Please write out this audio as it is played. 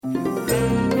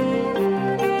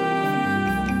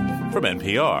From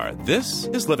NPR, this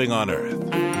is Living on Earth.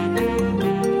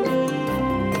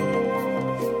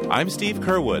 I'm Steve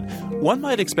Curwood. One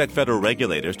might expect federal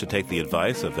regulators to take the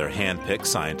advice of their hand-picked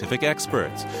scientific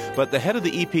experts. But the head of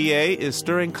the EPA is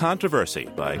stirring controversy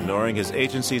by ignoring his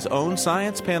agency's own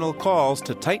science panel calls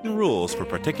to tighten rules for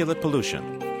particulate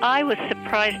pollution. I was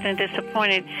surprised and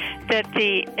disappointed that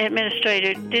the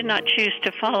administrator did not choose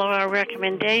to follow our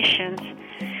recommendations.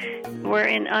 We're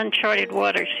in uncharted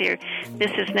waters here.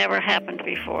 This has never happened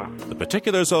before. The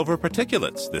particulars over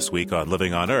particulates this week on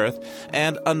Living on Earth.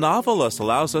 And a novelist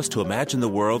allows us to imagine the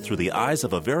world through the eyes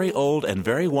of a very old and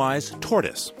very wise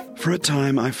tortoise. For a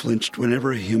time, I flinched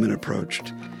whenever a human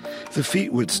approached. The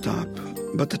feet would stop,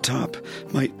 but the top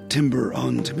might timber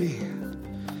onto me.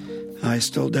 I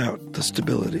still doubt the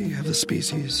stability of the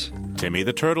species. Timmy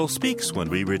the Turtle speaks when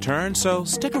we return, so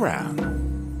stick around.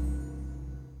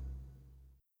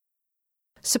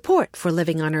 Support for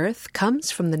Living on Earth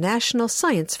comes from the National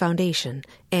Science Foundation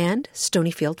and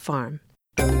Stonyfield Farm.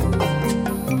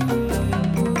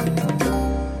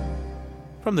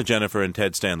 From the Jennifer and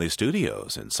Ted Stanley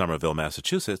Studios in Somerville,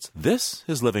 Massachusetts, this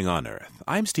is Living on Earth.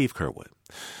 I'm Steve Curwood.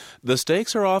 The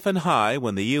stakes are often high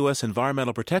when the U.S.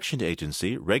 Environmental Protection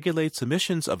Agency regulates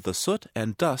emissions of the soot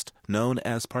and dust known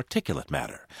as particulate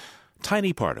matter.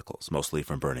 Tiny particles, mostly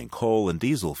from burning coal and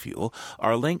diesel fuel,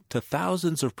 are linked to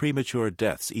thousands of premature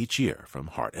deaths each year from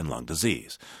heart and lung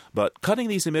disease. But cutting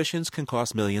these emissions can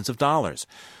cost millions of dollars.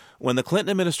 When the Clinton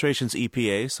administration's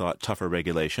EPA sought tougher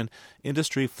regulation,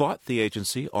 industry fought the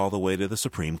agency all the way to the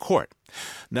Supreme Court.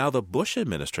 Now the Bush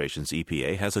administration's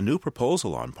EPA has a new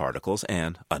proposal on particles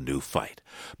and a new fight.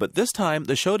 But this time,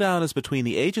 the showdown is between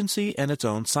the agency and its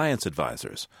own science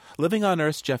advisors. Living on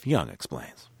Earth's Jeff Young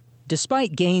explains.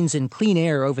 Despite gains in clean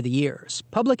air over the years,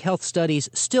 public health studies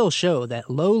still show that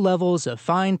low levels of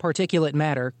fine particulate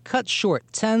matter cut short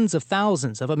tens of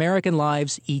thousands of American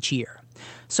lives each year.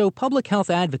 So public health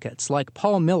advocates like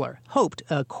Paul Miller hoped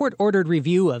a court-ordered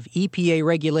review of EPA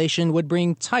regulation would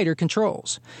bring tighter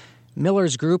controls.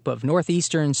 Miller's group of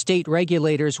northeastern state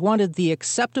regulators wanted the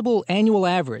acceptable annual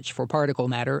average for particle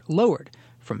matter lowered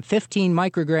from 15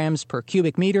 micrograms per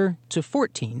cubic meter to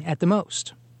 14 at the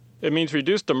most. It means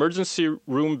reduced emergency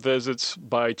room visits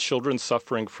by children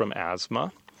suffering from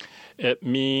asthma. It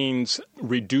means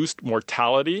reduced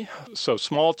mortality. So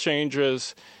small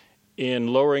changes in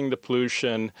lowering the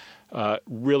pollution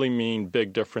really mean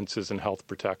big differences in health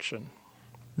protection.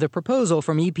 The proposal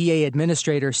from EPA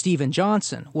Administrator Stephen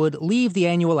Johnson would leave the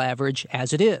annual average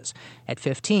as it is, at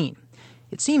 15.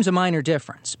 It seems a minor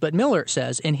difference, but Miller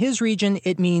says in his region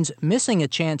it means missing a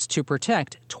chance to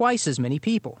protect twice as many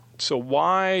people. So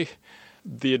why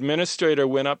the administrator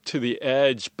went up to the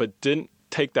edge but didn't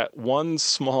take that one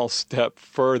small step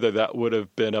further that would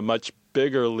have been a much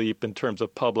bigger leap in terms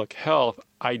of public health,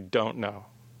 I don't know.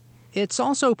 It's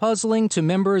also puzzling to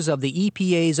members of the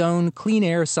EPA's own Clean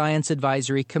Air Science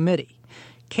Advisory Committee.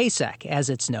 CASAC, as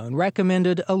it's known,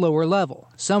 recommended a lower level,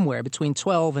 somewhere between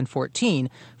 12 and 14,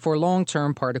 for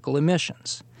long-term particle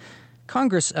emissions.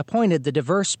 Congress appointed the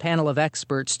diverse panel of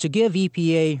experts to give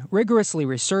EPA rigorously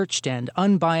researched and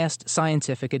unbiased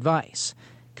scientific advice.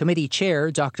 Committee Chair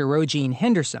Dr. Rogine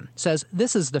Henderson says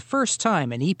this is the first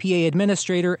time an EPA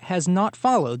administrator has not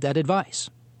followed that advice.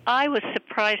 I was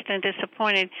surprised and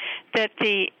disappointed that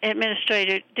the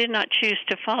administrator did not choose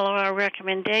to follow our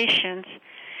recommendations.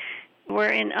 We're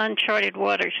in uncharted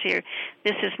waters here.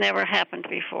 This has never happened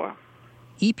before.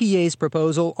 EPA's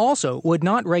proposal also would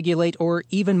not regulate or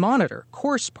even monitor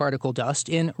coarse particle dust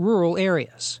in rural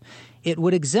areas. It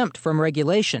would exempt from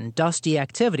regulation dusty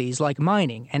activities like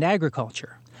mining and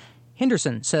agriculture.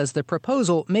 Henderson says the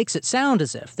proposal makes it sound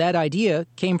as if that idea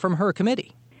came from her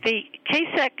committee. The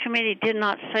CASAC committee did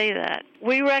not say that.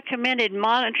 We recommended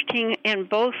monitoring in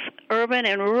both urban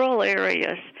and rural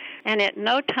areas, and at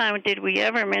no time did we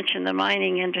ever mention the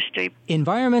mining industry.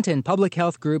 Environment and public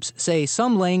health groups say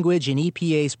some language in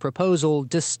EPA's proposal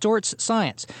distorts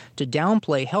science to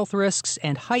downplay health risks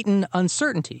and heighten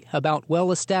uncertainty about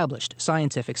well-established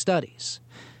scientific studies.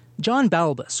 John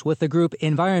Balbus with the group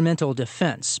Environmental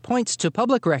Defense points to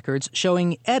public records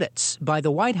showing edits by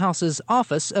the White House's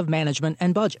Office of Management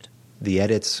and Budget. The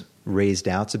edits raised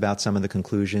doubts about some of the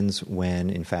conclusions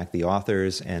when, in fact, the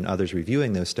authors and others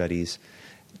reviewing those studies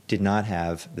did not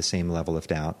have the same level of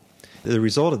doubt. The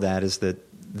result of that is that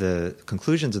the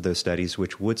conclusions of those studies,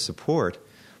 which would support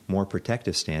more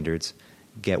protective standards,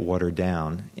 get watered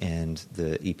down, and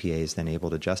the EPA is then able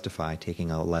to justify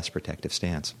taking a less protective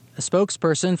stance. A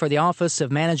spokesperson for the Office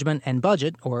of Management and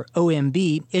Budget, or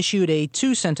OMB, issued a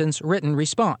two-sentence written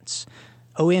response.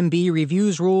 OMB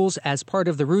reviews rules as part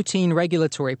of the routine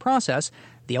regulatory process.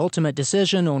 The ultimate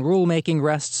decision on rulemaking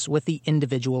rests with the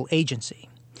individual agency.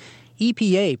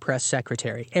 EPA Press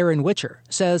Secretary Aaron Witcher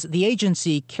says the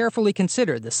agency carefully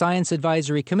considered the Science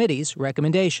Advisory Committee's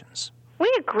recommendations. We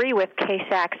agree with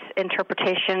KSAC's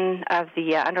interpretation of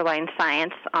the underlying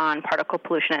science on particle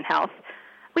pollution and health.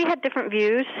 We had different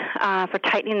views for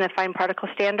tightening the fine particle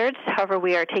standards. However,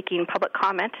 we are taking public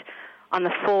comment on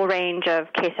the full range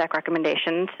of KSAC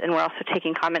recommendations, and we're also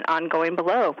taking comment on going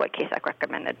below what KSAC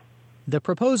recommended. The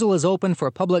proposal is open for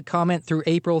public comment through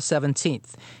April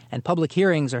 17th, and public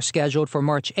hearings are scheduled for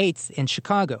March 8th in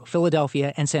Chicago,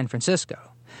 Philadelphia, and San Francisco.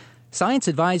 Science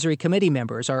Advisory Committee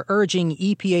members are urging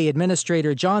EPA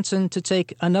Administrator Johnson to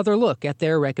take another look at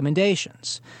their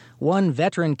recommendations. One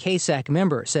veteran KSAC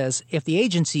member says if the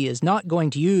agency is not going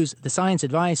to use the science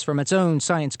advice from its own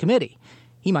science committee,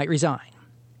 he might resign.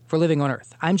 For Living on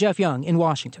Earth, I'm Jeff Young in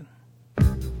Washington.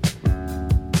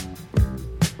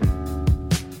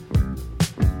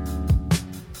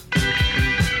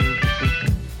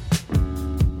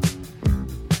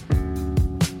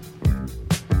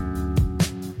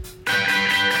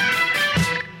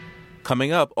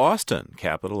 Coming up, Austin,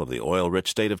 capital of the oil-rich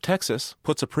state of Texas,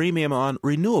 puts a premium on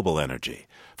renewable energy.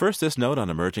 First, this note on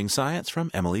emerging science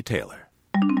from Emily Taylor.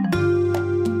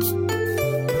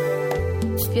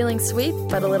 Feeling sweet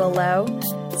but a little low?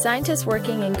 Scientists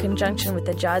working in conjunction with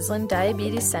the Joslin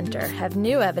Diabetes Center have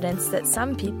new evidence that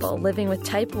some people living with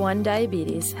type 1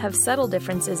 diabetes have subtle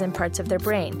differences in parts of their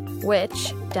brain,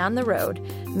 which, down the road,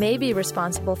 may be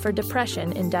responsible for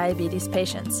depression in diabetes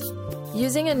patients.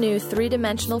 Using a new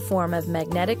three-dimensional form of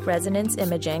magnetic resonance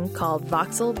imaging called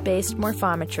voxel-based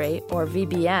morphometry, or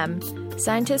VBM,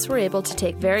 scientists were able to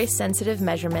take very sensitive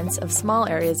measurements of small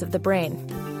areas of the brain.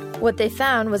 What they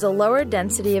found was a lower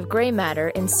density of gray matter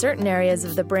in certain areas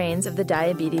of the brains of the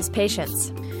diabetes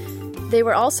patients. They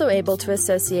were also able to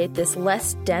associate this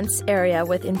less dense area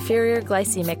with inferior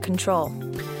glycemic control.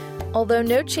 Although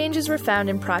no changes were found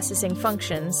in processing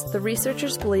functions, the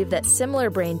researchers believe that similar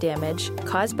brain damage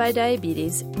caused by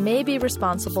diabetes may be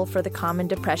responsible for the common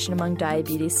depression among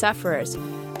diabetes sufferers,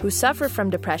 who suffer from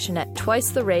depression at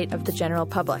twice the rate of the general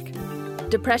public.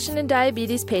 Depression in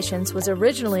diabetes patients was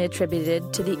originally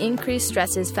attributed to the increased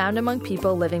stresses found among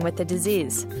people living with the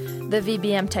disease. The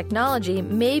VBM technology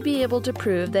may be able to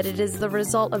prove that it is the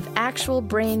result of actual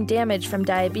brain damage from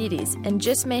diabetes and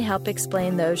just may help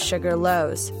explain those sugar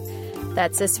lows.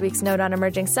 That's this week's Note on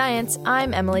Emerging Science.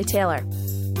 I'm Emily Taylor.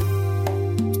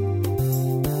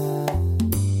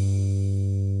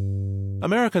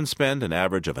 Americans spend an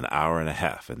average of an hour and a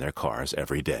half in their cars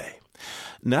every day.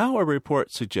 Now a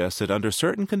report suggests that under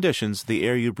certain conditions, the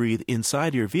air you breathe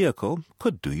inside your vehicle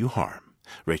could do you harm.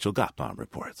 Rachel Gottbaum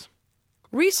reports.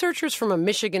 Researchers from a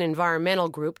Michigan environmental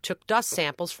group took dust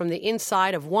samples from the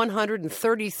inside of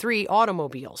 133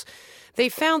 automobiles. They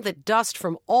found that dust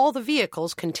from all the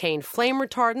vehicles contained flame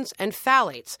retardants and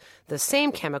phthalates, the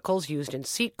same chemicals used in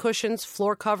seat cushions,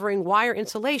 floor covering, wire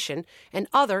insulation, and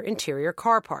other interior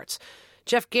car parts.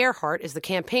 Jeff Gerhardt is the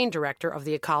campaign director of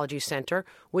the Ecology Center,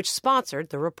 which sponsored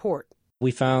the report.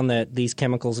 We found that these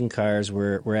chemicals in cars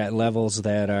were at levels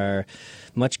that are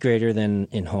much greater than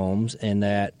in homes, and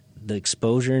that the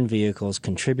exposure in vehicles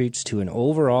contributes to an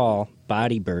overall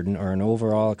body burden or an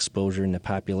overall exposure in the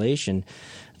population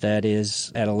that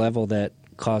is at a level that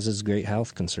causes great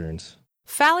health concerns.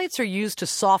 Phthalates are used to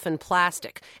soften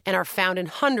plastic and are found in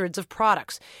hundreds of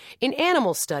products. In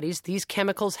animal studies, these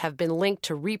chemicals have been linked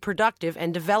to reproductive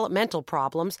and developmental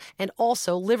problems and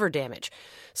also liver damage.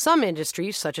 Some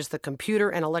industries, such as the computer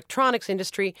and electronics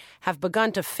industry, have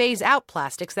begun to phase out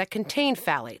plastics that contain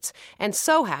phthalates, and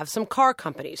so have some car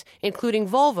companies, including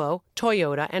Volvo,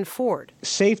 Toyota, and Ford.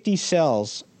 Safety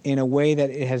sells in a way that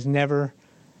it has never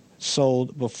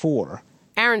sold before.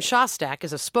 Aaron Shostak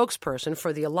is a spokesperson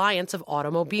for the Alliance of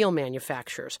Automobile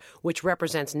Manufacturers, which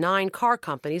represents 9 car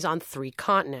companies on 3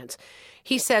 continents.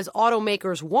 He says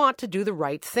automakers want to do the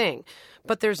right thing,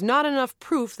 but there's not enough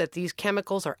proof that these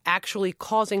chemicals are actually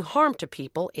causing harm to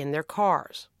people in their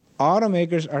cars.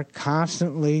 Automakers are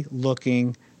constantly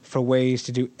looking for ways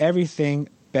to do everything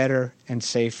better and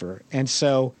safer. And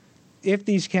so if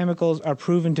these chemicals are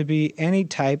proven to be any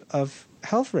type of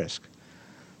health risk,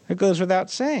 it goes without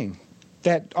saying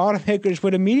that automakers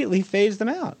would immediately phase them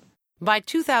out. By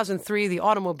 2003, the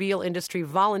automobile industry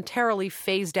voluntarily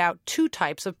phased out 2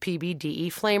 types of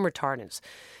PBDE flame retardants.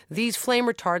 These flame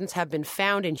retardants have been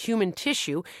found in human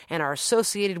tissue and are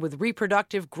associated with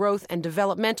reproductive, growth, and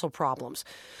developmental problems.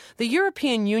 The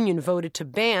European Union voted to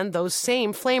ban those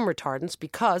same flame retardants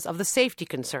because of the safety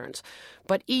concerns.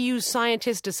 But EU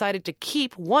scientists decided to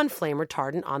keep one flame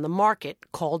retardant on the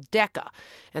market called DECA,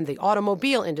 and the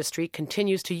automobile industry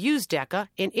continues to use DECA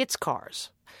in its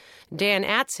cars. Dan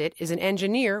Atzit is an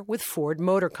engineer with Ford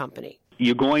Motor Company.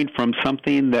 You're going from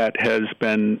something that has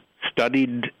been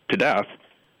studied to death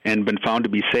and been found to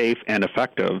be safe and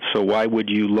effective, so why would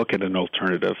you look at an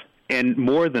alternative? And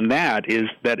more than that is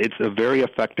that it's a very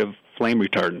effective flame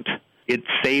retardant. It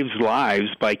saves lives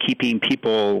by keeping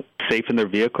people safe in their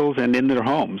vehicles and in their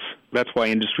homes. That's why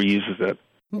industry uses it.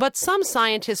 But some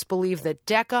scientists believe that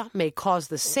DECA may cause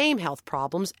the same health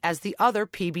problems as the other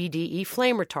PBDE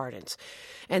flame retardants.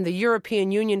 And the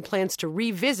European Union plans to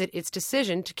revisit its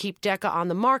decision to keep DECA on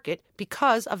the market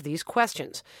because of these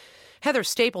questions. Heather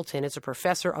Stapleton is a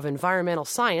professor of environmental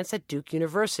science at Duke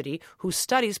University who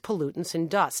studies pollutants in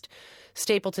dust.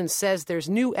 Stapleton says there's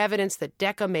new evidence that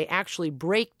DECA may actually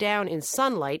break down in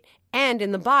sunlight and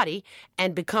in the body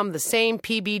and become the same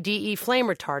PBDE flame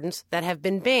retardants that have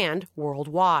been banned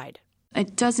worldwide.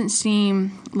 It doesn't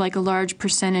seem like a large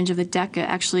percentage of the DECA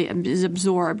actually is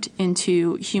absorbed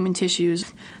into human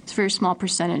tissues. It's a very small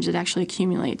percentage that actually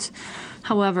accumulates.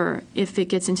 However, if it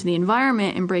gets into the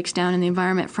environment and breaks down in the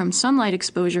environment from sunlight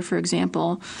exposure, for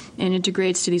example, and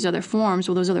integrates to these other forms,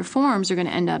 well, those other forms are going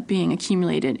to end up being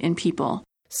accumulated in people.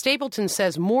 Stapleton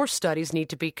says more studies need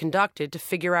to be conducted to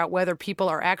figure out whether people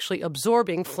are actually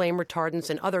absorbing flame retardants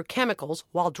and other chemicals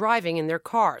while driving in their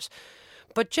cars.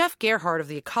 But Jeff Gerhardt of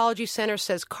the Ecology Center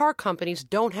says car companies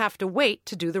don't have to wait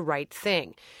to do the right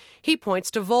thing. He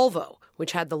points to Volvo,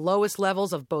 which had the lowest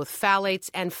levels of both phthalates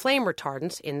and flame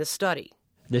retardants in the study.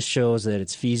 This shows that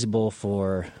it's feasible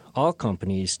for all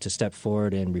companies to step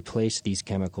forward and replace these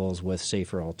chemicals with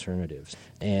safer alternatives.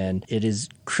 And it is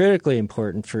critically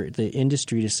important for the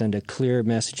industry to send a clear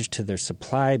message to their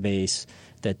supply base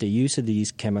that the use of these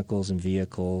chemicals in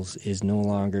vehicles is no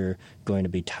longer going to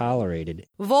be tolerated.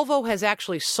 Volvo has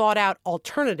actually sought out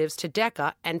alternatives to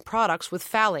DECA and products with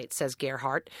phthalates, says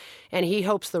Gerhardt, and he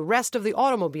hopes the rest of the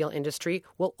automobile industry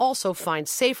will also find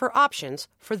safer options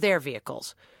for their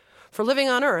vehicles. For Living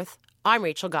on Earth, I'm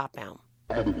Rachel Gottbaum.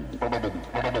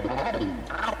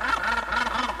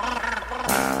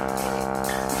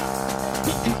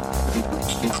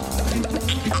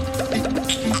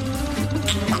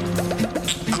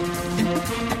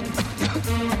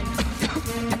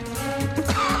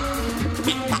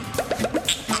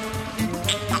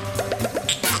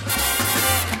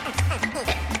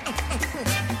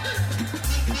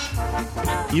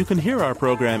 You can hear our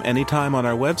program anytime on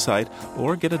our website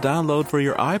or get a download for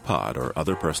your iPod or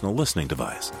other personal listening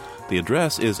device. The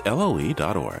address is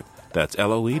LOE.org. That's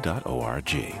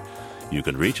LOE.org. You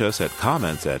can reach us at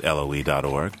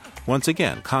comments@LOE.org. Once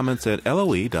again,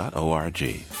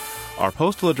 comments@LOE.org. Our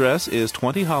postal address is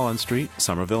 20 Holland Street,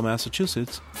 Somerville,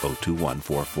 Massachusetts,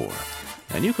 02144.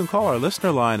 And you can call our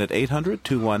listener line at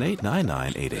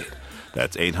 800-218-9988.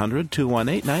 That's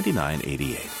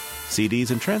 800-218-9988.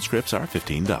 CDs and transcripts are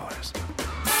 $15.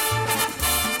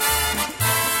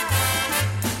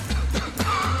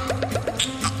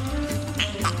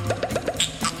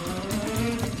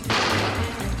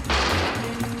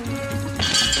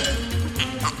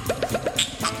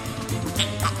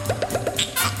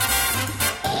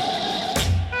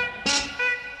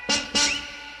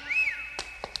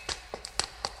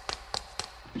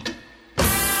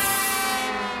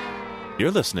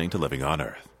 You're listening to Living on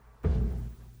Earth.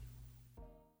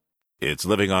 It's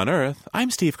Living on Earth. I'm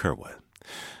Steve Kerwood.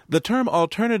 The term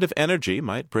alternative energy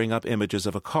might bring up images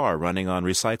of a car running on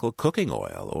recycled cooking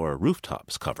oil or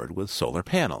rooftops covered with solar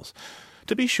panels.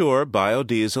 To be sure,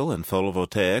 biodiesel and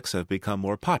photovoltaics have become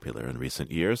more popular in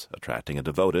recent years, attracting a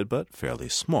devoted but fairly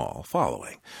small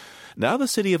following. Now the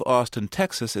city of Austin,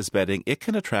 Texas is betting it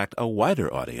can attract a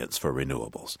wider audience for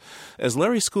renewables. As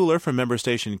Larry Schooler from member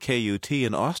station KUT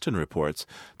in Austin reports,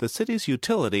 the city's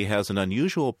utility has an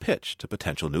unusual pitch to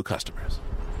potential new customers.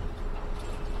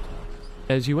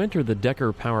 As you enter the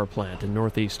Decker power plant in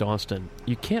northeast Austin,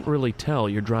 you can't really tell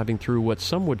you're driving through what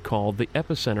some would call the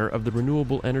epicenter of the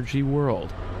renewable energy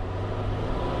world.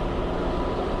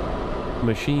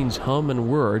 Machines hum and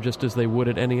whir just as they would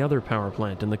at any other power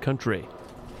plant in the country.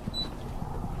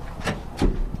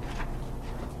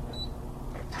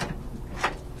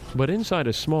 But inside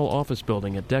a small office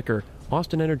building at Decker,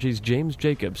 Austin Energy's James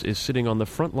Jacobs is sitting on the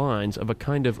front lines of a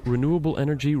kind of renewable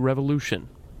energy revolution.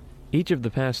 Each of the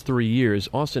past 3 years,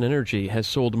 Austin Energy has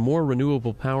sold more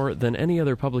renewable power than any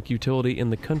other public utility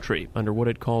in the country under what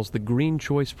it calls the Green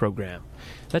Choice Program.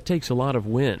 That takes a lot of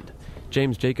wind.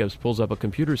 James Jacobs pulls up a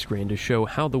computer screen to show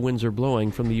how the winds are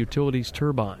blowing from the utility's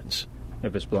turbines.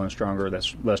 If it's blowing stronger,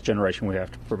 that's less generation we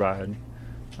have to provide.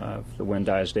 If the wind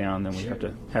dies down, then we have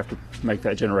to make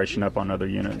that generation up on other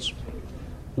units.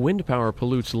 Wind power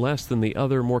pollutes less than the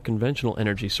other more conventional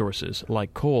energy sources,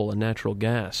 like coal and natural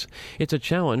gas. It's a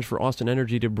challenge for Austin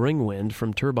Energy to bring wind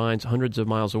from turbines hundreds of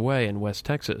miles away in West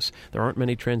Texas. There aren't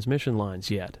many transmission lines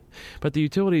yet. But the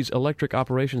utility's electric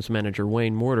operations manager,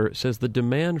 Wayne Morter, says the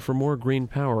demand for more green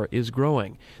power is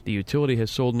growing. The utility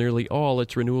has sold nearly all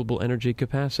its renewable energy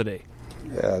capacity.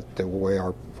 The way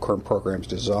our current program is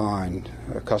designed,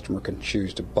 a customer can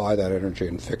choose to buy that energy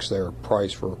and fix their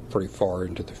price for pretty far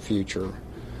into the future.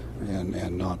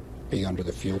 And not be under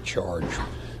the fuel charge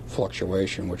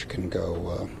fluctuation, which can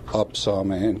go up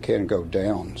some and can go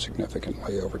down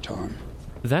significantly over time.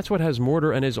 That's what has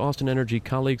Morter and his Austin Energy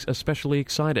colleagues especially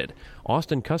excited.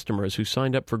 Austin customers who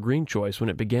signed up for Green Choice when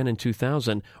it began in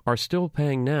 2000 are still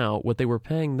paying now what they were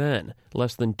paying then,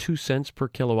 less than 2 cents per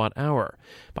kilowatt hour.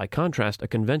 By contrast, a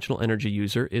conventional energy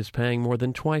user is paying more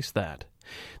than twice that.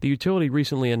 The utility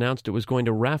recently announced it was going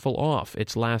to raffle off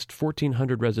its last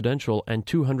 1,400 residential and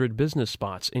 200 business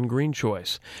spots in Green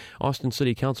Choice. Austin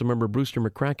City Council member Brewster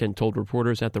McCracken told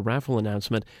reporters at the raffle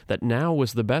announcement that now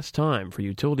was the best time for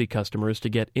utility customers to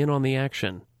get in on the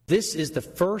action. This is the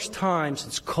first time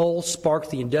since coal sparked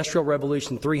the Industrial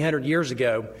Revolution 300 years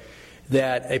ago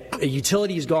that a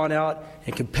utility has gone out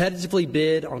and competitively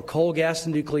bid on coal, gas,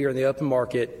 and nuclear in the open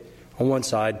market on one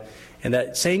side, and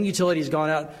that same utility has gone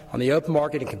out on the open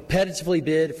market and competitively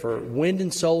bid for wind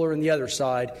and solar on the other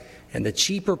side, and the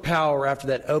cheaper power after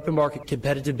that open market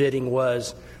competitive bidding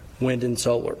was wind and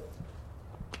solar.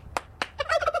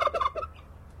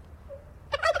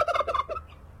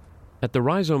 At the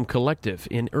Rhizome Collective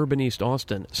in urban East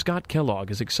Austin, Scott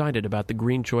Kellogg is excited about the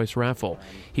Green Choice raffle.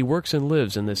 He works and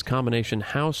lives in this combination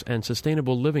house and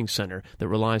sustainable living center that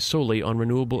relies solely on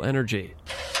renewable energy.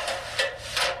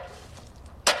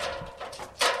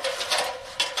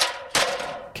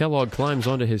 Kellogg climbs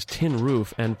onto his tin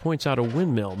roof and points out a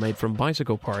windmill made from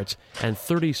bicycle parts and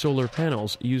 30 solar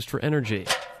panels used for energy.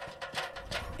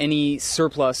 Any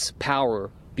surplus power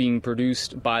being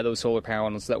produced by those solar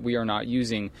panels that we are not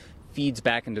using feeds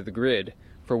back into the grid,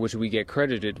 for which we get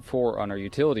credited for on our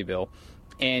utility bill.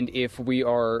 And if we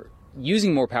are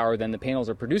using more power than the panels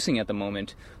are producing at the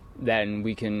moment, then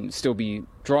we can still be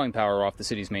drawing power off the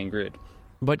city's main grid.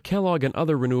 But Kellogg and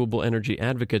other renewable energy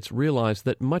advocates realize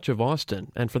that much of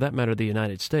Austin, and for that matter the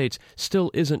United States,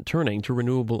 still isn't turning to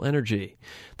renewable energy.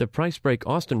 The price break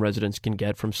Austin residents can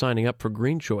get from signing up for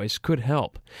Green Choice could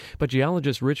help. But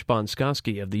geologist Rich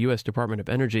Bonskowski of the U.S. Department of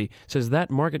Energy says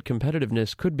that market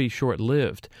competitiveness could be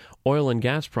short-lived. Oil and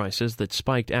gas prices that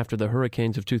spiked after the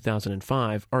hurricanes of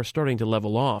 2005 are starting to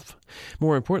level off.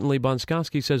 More importantly,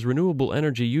 Bonskowski says renewable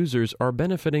energy users are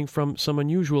benefiting from some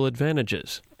unusual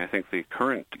advantages. I think the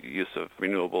current use of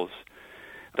renewables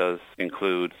does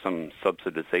include some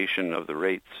subsidization of the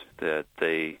rates that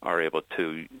they are able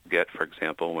to get, for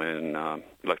example, when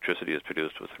electricity is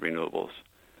produced with renewables.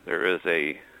 There is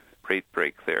a rate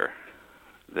break there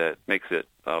that makes it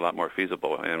a lot more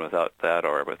feasible, and without that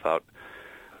or without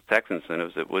tax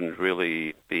incentives, it wouldn't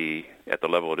really be at the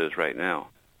level it is right now.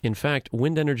 In fact,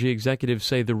 wind energy executives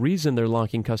say the reason they're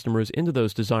locking customers into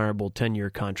those desirable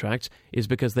 10-year contracts is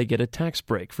because they get a tax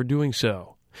break for doing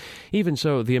so. Even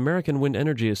so, the American Wind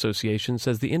Energy Association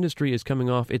says the industry is coming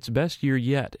off its best year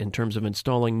yet in terms of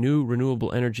installing new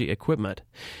renewable energy equipment.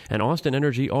 And Austin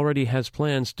Energy already has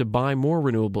plans to buy more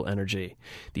renewable energy.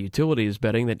 The utility is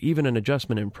betting that even an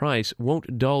adjustment in price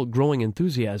won't dull growing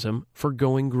enthusiasm for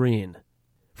going green.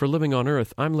 For Living on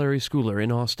Earth, I'm Larry Schooler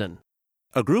in Austin.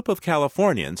 A group of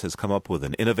Californians has come up with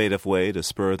an innovative way to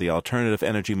spur the alternative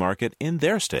energy market in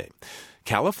their state.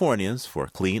 Californians for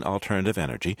Clean Alternative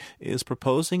Energy is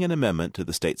proposing an amendment to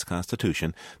the state's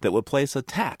constitution that would place a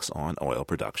tax on oil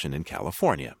production in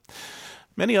California.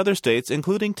 Many other states,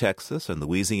 including Texas and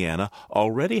Louisiana,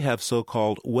 already have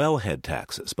so-called wellhead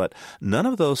taxes, but none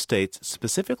of those states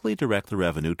specifically direct the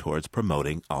revenue towards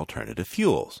promoting alternative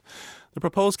fuels. The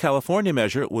proposed California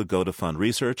measure would go to fund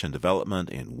research and development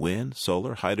in wind,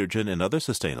 solar, hydrogen, and other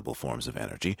sustainable forms of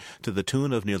energy to the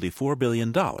tune of nearly $4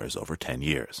 billion over 10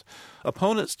 years.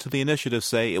 Opponents to the initiative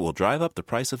say it will drive up the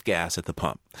price of gas at the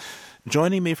pump.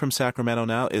 Joining me from Sacramento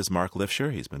now is Mark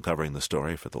Lifsher. He's been covering the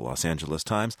story for the Los Angeles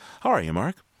Times. How are you,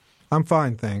 Mark? I'm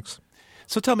fine, thanks.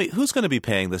 So tell me, who's going to be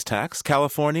paying this tax,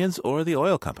 Californians or the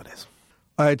oil companies?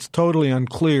 It's totally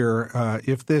unclear.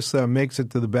 If this makes it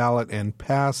to the ballot and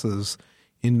passes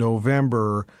in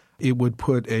November, it would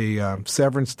put a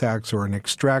severance tax or an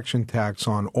extraction tax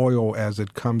on oil as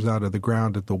it comes out of the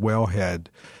ground at the wellhead.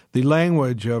 The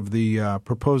language of the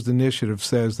proposed initiative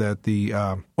says that the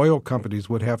oil companies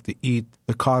would have to eat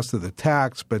the cost of the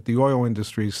tax, but the oil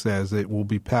industry says it will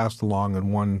be passed along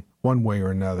in one way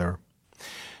or another.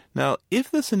 Now, if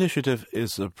this initiative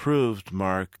is approved,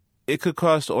 Mark, it could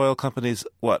cost oil companies,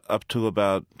 up to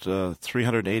about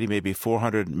 $380, maybe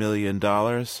 $400 million.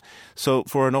 So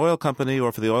for an oil company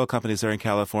or for the oil companies there in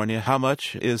California, how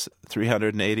much is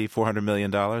 $380, $400 million?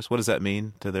 What does that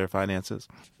mean to their finances?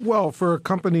 Well, for a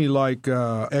company like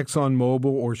ExxonMobil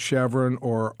or Chevron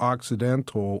or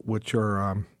Occidental, which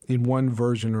are in one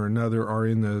version or another are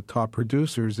in the top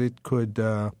producers, it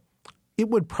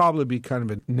would probably be kind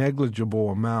of a negligible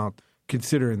amount,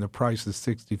 considering the price is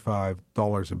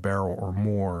 $65 a barrel or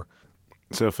more.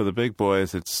 So for the big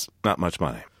boys, it's not much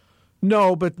money.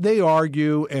 No, but they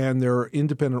argue, and they're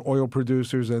independent oil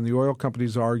producers, and the oil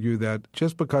companies argue that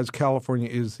just because California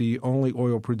is the only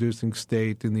oil-producing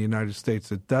state in the United States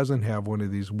that doesn't have one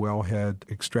of these wellhead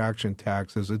extraction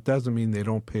taxes, it doesn't mean they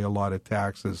don't pay a lot of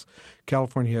taxes.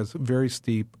 California has very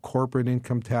steep corporate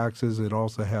income taxes. It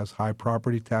also has high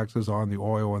property taxes on the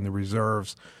oil and the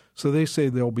reserves. So they say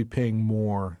they'll be paying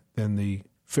more than the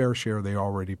fair share they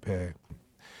already pay.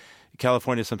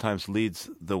 California sometimes leads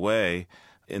the way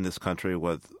in this country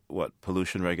with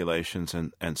pollution regulations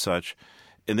and such.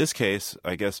 In this case,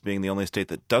 I guess being the only state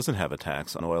that doesn't have a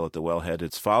tax on oil at the wellhead,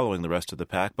 it's following the rest of the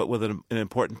pack, but with an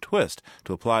important twist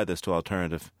to apply this to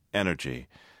alternative energy.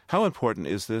 How important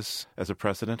is this as a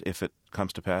precedent if it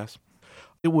comes to pass?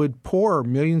 It would pour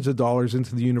millions of dollars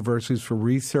into the universities for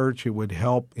research. It would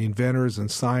help inventors and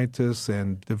scientists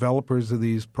and developers of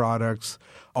these products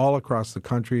all across the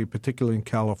country, particularly in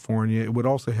California. It would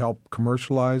also help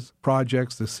commercialize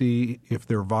projects to see if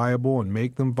they're viable and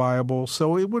make them viable.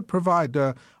 So it would provide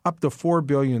up to $4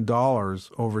 billion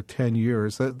over 10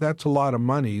 years. That's a lot of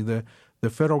money. The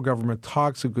federal government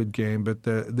talks a good game, but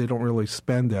they don't really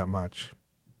spend that much.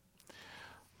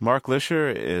 Mark Lisher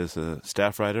is a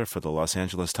staff writer for the Los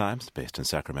Angeles Times, based in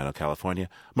Sacramento, California.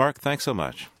 Mark, thanks so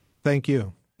much. Thank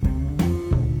you.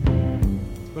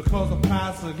 Because the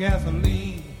price of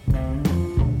gasoline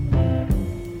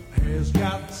has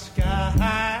got sky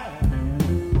high,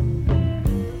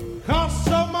 costs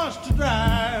so much to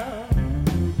drive,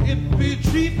 it'd be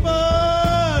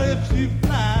cheaper if you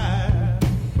fly,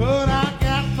 but I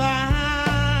got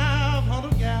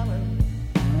 500 gallons.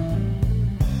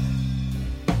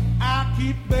 I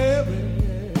keep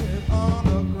buried on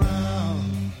the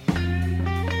ground.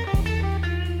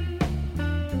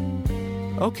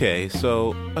 Okay,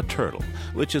 so a turtle,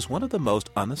 which is one of the most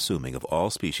unassuming of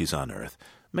all species on Earth,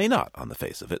 may not, on the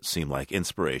face of it, seem like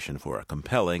inspiration for a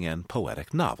compelling and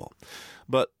poetic novel.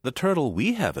 But the turtle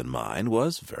we have in mind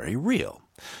was very real.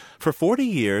 For 40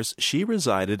 years, she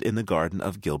resided in the garden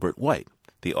of Gilbert White,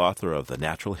 the author of The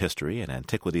Natural History and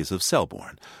Antiquities of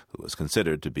Selborne, who was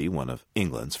considered to be one of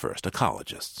England's first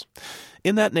ecologists.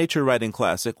 In that nature-writing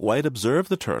classic, White observed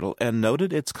the turtle and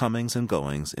noted its comings and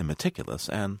goings in meticulous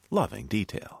and loving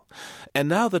detail. And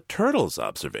now the turtle's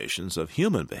observations of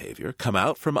human behavior come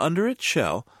out from under its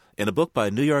shell in a book by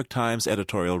New York Times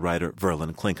editorial writer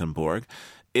Verlin Klinkenborg.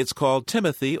 It's called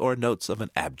Timothy, or Notes of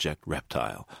an Abject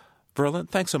Reptile. Verlin,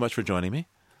 thanks so much for joining me.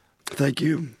 Thank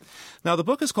you. Now, the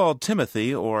book is called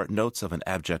Timothy, or Notes of an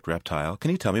Abject Reptile. Can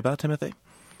you tell me about Timothy?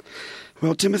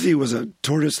 Well, Timothy was a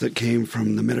tortoise that came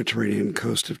from the Mediterranean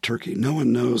coast of Turkey. No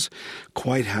one knows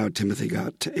quite how Timothy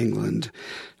got to England.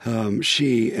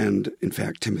 She, and in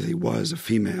fact Timothy was a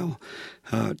female,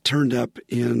 turned up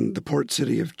in the port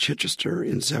city of Chichester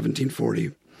in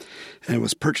 1740 and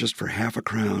was purchased for half a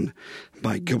crown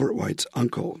by Gilbert White's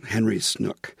uncle, Henry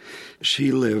Snook.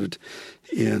 She lived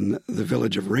in the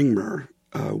village of Ringmer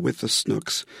with the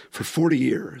Snooks for 40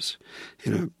 years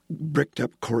in a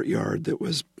bricked-up courtyard that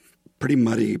was pretty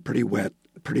muddy, pretty wet,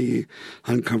 pretty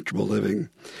uncomfortable living,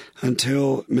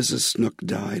 until Mrs. Snook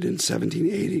died in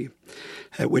 1780,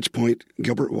 at which point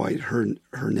Gilbert White, her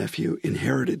nephew,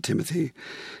 inherited Timothy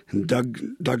and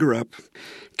dug her up,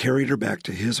 carried her back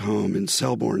to his home in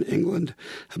Selborne, England,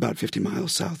 about 50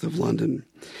 miles south of London.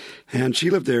 And she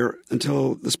lived there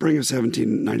until the spring of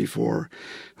 1794,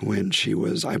 when she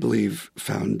was, I believe,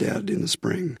 found dead in the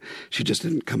spring. She just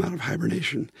didn't come out of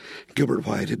hibernation. Gilbert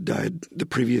White had died the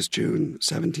previous June,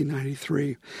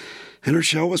 1793. And her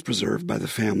shell was preserved by the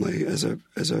family as a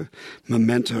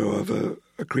memento of a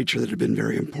creature that had been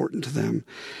very important to them,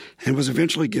 and was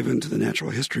eventually given to the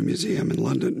Natural History Museum in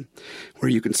London,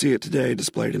 where you can see it today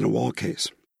displayed in a wall case.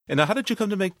 And now, how did you come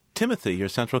to make Timothy your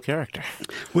central character?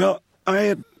 Well, I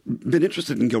had been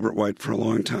interested in Gilbert White for a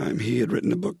long time. He had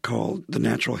written a book called The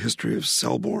Natural History of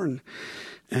Selborne.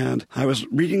 And I was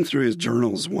reading through his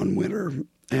journals one winter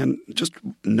and just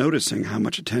noticing how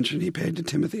much attention he paid to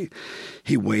Timothy.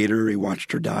 He weighed her, he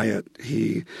watched her diet,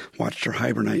 he watched her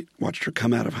hibernate, watched her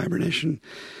come out of hibernation.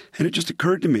 And it just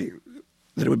occurred to me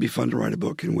that it would be fun to write a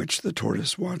book in which the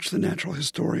tortoise watched the natural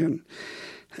historian.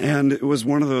 And it was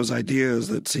one of those ideas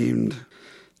that seemed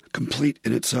complete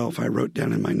in itself. I wrote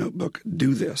down in my notebook,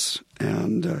 do this.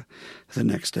 And the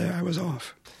next day I was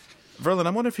off. Verlin, I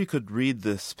wonder if you could read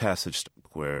this passage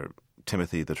where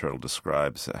Timothy the turtle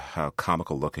describes how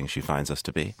comical looking she finds us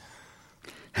to be.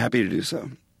 Happy to do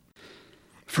so.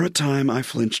 For a time I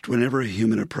flinched whenever a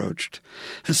human approached,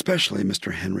 especially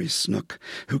Mr. Henry Snook,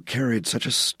 who carried such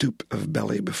a stoop of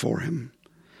belly before him.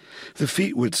 The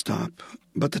feet would stop,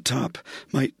 but the top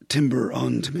might timber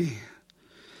on to me.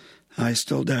 I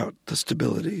still doubt the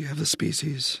stability of the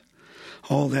species.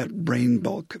 All that brain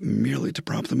bulk merely to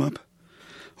prop them up?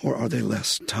 Or are they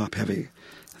less top-heavy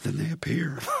than they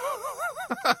appear?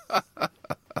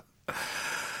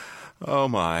 Oh,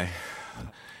 my.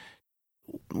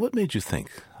 What made you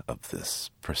think of this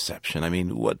perception? I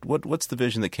mean, what's the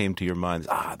vision that came to your mind?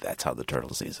 That's how the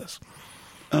turtle sees us.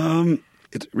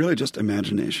 It's really just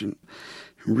imagination.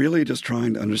 Really just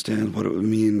trying to understand what it would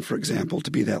mean, for example, to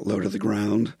be that low to the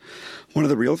ground. One of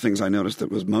the real things I noticed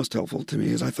that was most helpful to me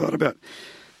is I thought about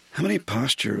how many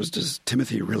postures does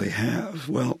Timothy really have?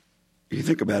 Well, if you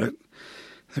think about it,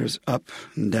 there's up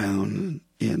and down,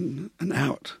 in and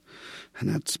out, and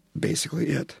that's basically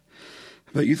it.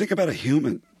 But you think about a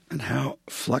human and how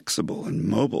flexible and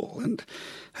mobile and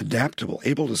adaptable,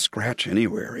 able to scratch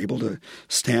anywhere, able to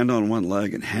stand on one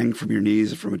leg and hang from your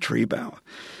knees from a tree bough.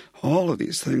 All of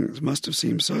these things must have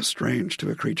seemed so strange to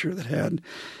a creature that had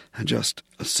just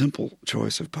a simple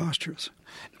choice of postures.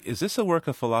 Is this a work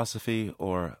of philosophy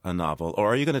or a novel?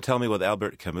 Or are you going to tell me what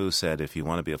Albert Camus said, if you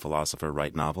want to be a philosopher,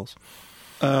 write novels?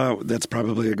 That's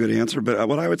probably a good answer. But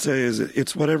what I would say is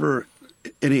it's whatever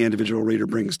any individual reader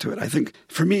brings to it. I think,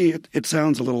 for me, it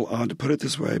sounds a little odd to put it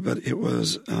this way, but it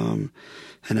was an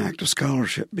act of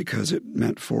scholarship because it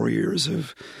meant 4 years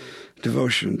of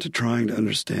devotion to trying to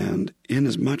understand in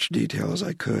as much detail as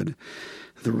I could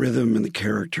the rhythm and the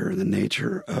character and the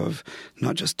nature of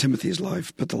not just Timothy's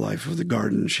life, but the life of the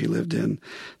garden she lived in,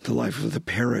 the life of the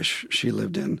parish she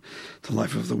lived in, the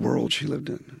life of the world she lived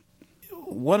in.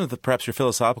 One of the perhaps your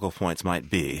philosophical points might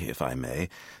be, if I may,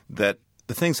 that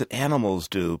the things that animals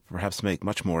do perhaps make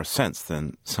much more sense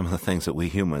than some of the things that we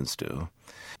humans do.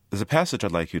 There's a passage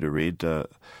I'd like you to read.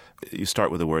 You start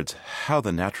with the words, how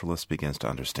the naturalist begins to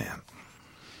understand.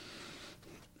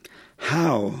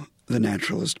 How the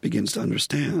naturalist begins to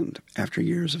understand after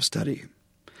years of study.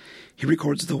 He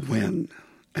records the when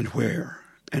and where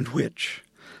and which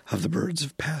of the birds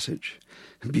of passage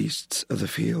and beasts of the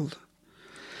field.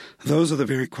 Those are the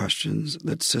very questions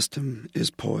that system is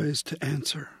poised to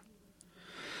answer.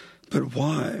 But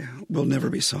why will never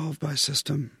be solved by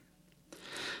system.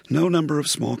 No number of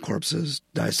small corpses,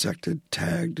 dissected,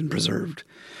 tagged, and preserved,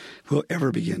 will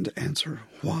ever begin to answer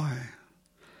why.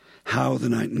 How the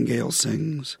nightingale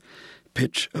sings,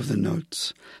 pitch of the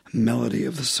notes, melody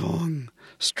of the song,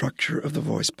 structure of the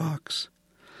voice box,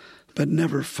 but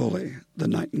never fully the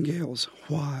nightingale's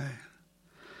why.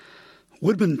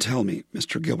 Woodmen tell me,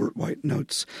 Mr. Gilbert White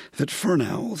notes, that fern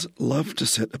owls love to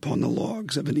sit upon the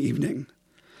logs of an evening,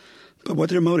 but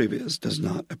what their motive is does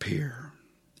not appear.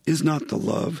 Is not the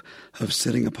love of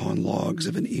sitting upon logs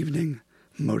of an evening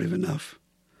motive enough?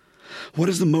 What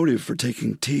is the motive for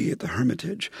taking tea at the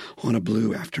Hermitage on a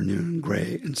blue afternoon,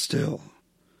 gray and still?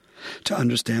 To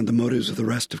understand the motives of the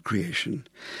rest of creation,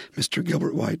 Mr.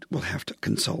 Gilbert White will have to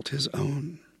consult his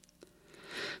own.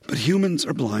 But humans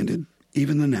are blinded,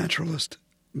 even the naturalist,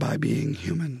 by being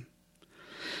human,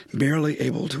 barely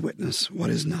able to witness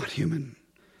what is not human.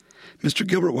 Mr.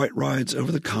 Gilbert White rides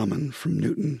over the common from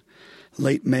Newton,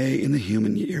 late May in the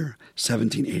human year,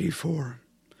 1784.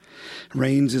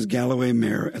 Reins his Galloway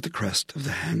mare at the crest of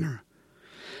the hanger.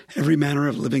 Every manner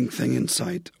of living thing in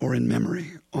sight or in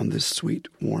memory on this sweet,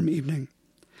 warm evening.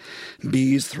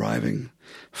 Bees thriving,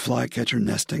 flycatcher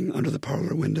nesting under the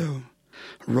parlor window,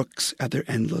 rooks at their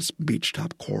endless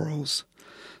beach-top quarrels,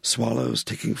 swallows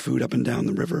taking food up and down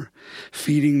the river,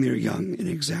 feeding their young in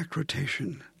exact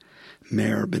rotation,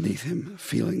 mare beneath him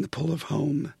feeling the pull of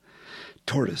home,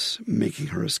 tortoise making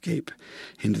her escape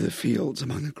into the fields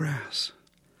among the grass.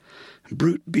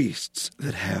 Brute beasts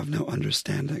that have no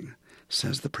understanding,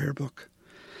 says the prayer book,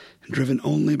 driven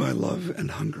only by love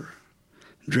and hunger,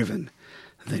 driven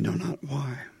they know not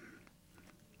why.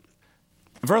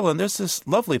 Verlin, there's this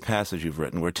lovely passage you've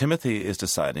written where Timothy is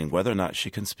deciding whether or not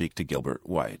she can speak to Gilbert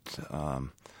White,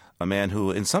 a man who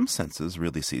in some senses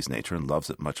really sees nature and loves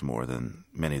it much more than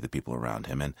many of the people around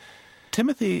him. And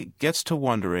Timothy gets to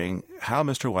wondering how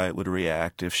Mr. White would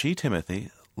react if she,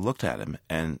 Timothy, looked at him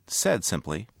and said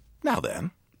simply, "Now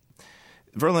then."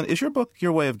 Verlin, is your book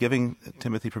your way of giving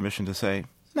Timothy permission to say,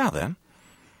 "Now then"?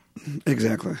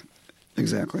 Exactly.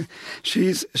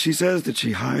 She says that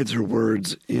she hides her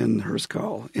words in her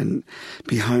skull,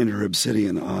 behind her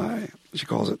obsidian eye. She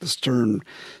calls it the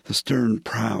stern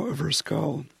prow of her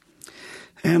skull.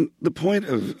 And the point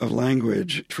of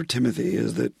language for Timothy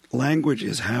is that language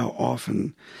is how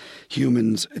often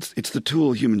it's the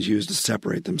tool humans use to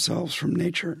separate themselves from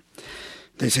nature.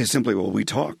 They say simply, well, we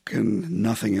talk, and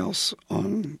nothing else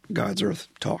on God's earth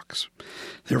talks.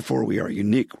 Therefore, we are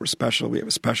unique, we're special, we have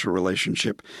a special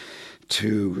relationship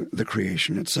to the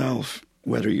creation itself,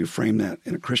 whether you frame that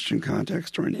in a Christian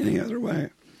context or in any other way.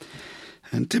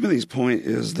 And Timothy's point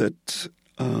is that,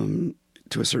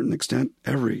 to a certain extent,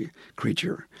 every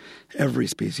creature, every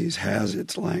species has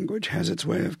its language, has its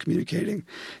way of communicating,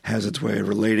 has its way of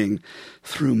relating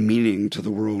through meaning to the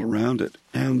world around it.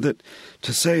 And that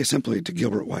to say simply to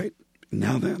Gilbert White,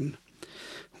 "Now then,"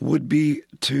 would be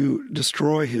to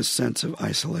destroy his sense of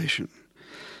isolation,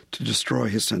 to destroy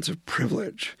his sense of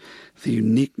privilege, the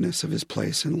uniqueness of his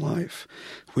place in life,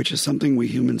 which is something we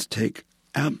humans take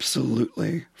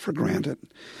absolutely for granted,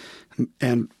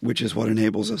 and which is what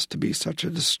enables us to be such a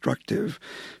destructive,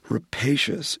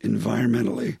 rapacious,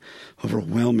 environmentally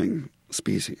overwhelming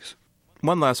species.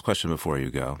 One last question before you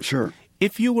go. Sure.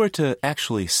 If you were to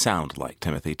actually sound like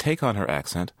Timothy, take on her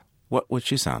accent, what would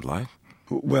she sound like?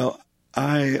 Well,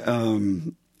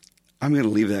 I'm going to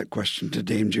leave that question to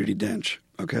Dame Judi Dench,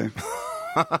 okay?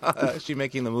 Is she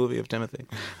making the movie of Timothy?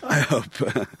 I hope.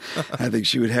 I think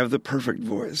she would have the perfect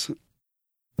voice.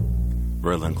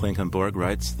 Verlin Klinkenborg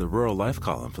writes the Rural Life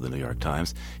column for the New York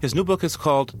Times. His new book is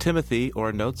called Timothy,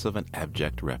 or Notes of an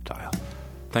Abject Reptile.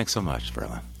 Thanks so much,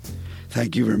 Verlin.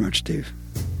 Thank you very much, Steve.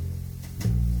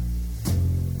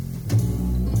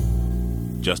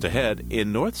 Just ahead,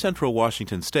 in north-central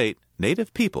Washington state,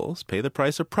 Native peoples pay the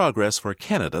price of progress for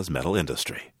Canada's metal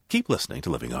industry. Keep listening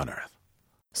to Living on Earth.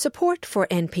 Support for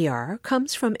NPR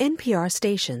comes from NPR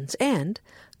stations and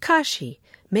Kashi,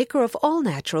 maker of all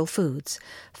natural foods,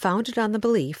 founded on the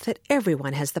belief that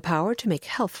everyone has the power to make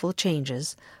healthful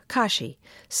changes. Kashi,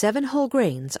 7 whole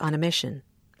grains on a mission.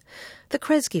 The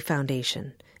Kresge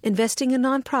Foundation, investing in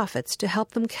nonprofits to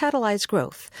help them catalyze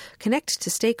growth, connect to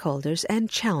stakeholders, and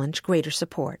challenge greater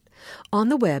support. On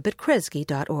the web at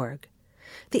kresge.org.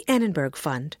 The Annenberg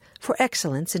Fund, for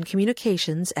excellence in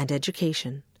communications and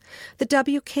education. The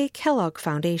W.K. Kellogg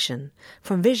Foundation,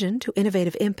 from vision to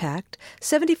innovative impact,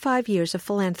 75 years of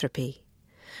philanthropy.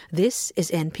 This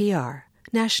is NPR,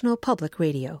 National Public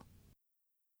Radio.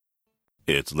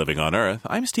 It's Living on Earth.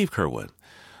 I'm Steve Curwood.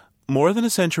 More than a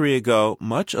century ago,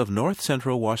 much of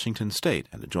north-central Washington state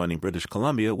and adjoining British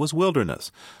Columbia was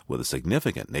wilderness, with a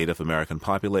significant Native American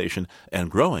population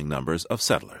and growing numbers of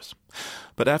settlers.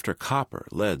 But after copper,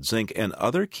 lead, zinc, and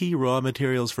other key raw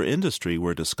materials for industry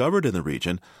were discovered in the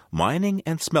region, mining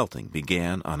and smelting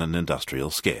began on an industrial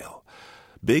scale.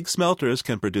 Big smelters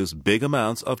can produce big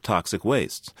amounts of toxic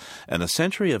wastes, and a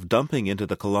century of dumping into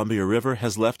the Columbia River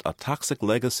has left a toxic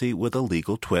legacy with a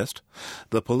legal twist.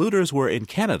 The polluters were in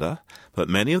Canada, but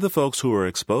many of the folks who were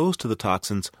exposed to the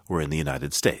toxins were in the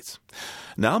United States.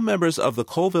 Now members of the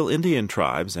Colville Indian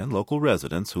tribes and local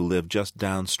residents who live just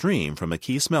downstream from a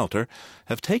key smelter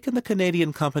have taken the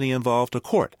Canadian company involved to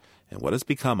court in what has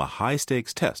become a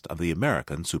high-stakes test of the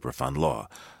American Superfund law.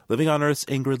 Living on Earth's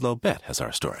Ingrid Lobet has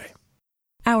our story.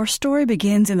 Our story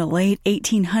begins in the late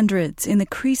 1800s in the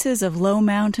creases of low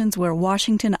mountains where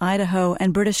Washington, Idaho,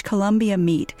 and British Columbia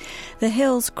meet. The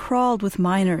hills crawled with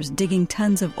miners digging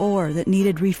tons of ore that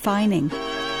needed refining.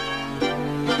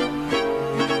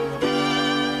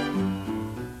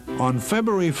 On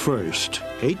February 1st,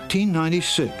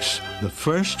 1896, the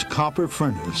first copper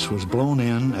furnace was blown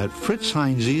in at Fritz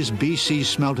Heinze's BC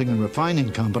Smelting and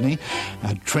Refining Company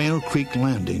at Trail Creek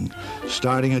Landing,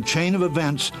 starting a chain of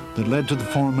events that led to the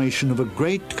formation of a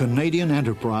great Canadian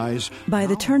enterprise. By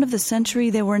the turn of the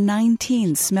century, there were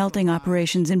 19 smelting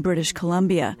operations in British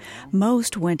Columbia.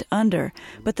 Most went under,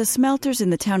 but the smelters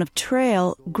in the town of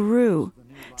Trail grew.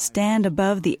 Stand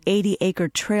above the 80-acre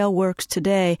Trail Works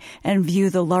today and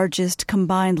view the largest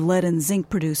combined lead and zinc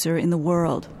producer in the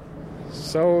world.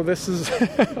 So this is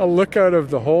a lookout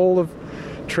of the whole of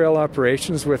Trail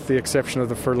operations, with the exception of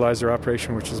the fertilizer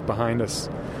operation, which is behind us.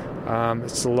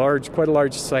 It's quite a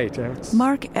large site.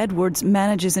 Mark Edwards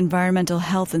manages environmental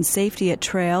health and safety at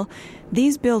Trail.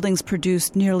 These buildings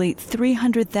produced nearly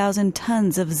 300,000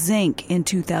 tons of zinc in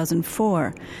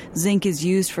 2004. Zinc is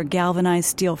used for galvanized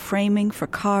steel framing for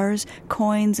cars,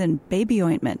 coins, and baby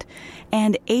ointment,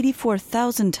 and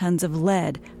 84,000 tons of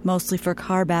lead, mostly for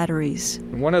car batteries.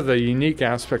 One of the unique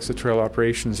aspects of trail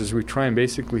operations is we try and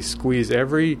basically squeeze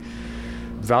every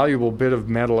valuable bit of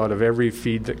metal out of every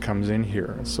feed that comes in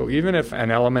here. So even if an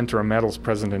element or a metal is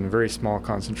present in a very small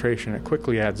concentration, it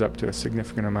quickly adds up to a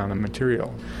significant amount of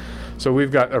material. So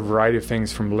we've got a variety of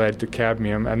things from lead to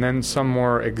cadmium, and then some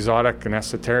more exotic and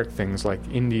esoteric things like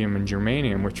indium and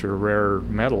germanium, which are rare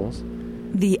metals.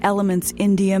 The elements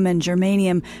indium and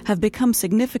germanium have become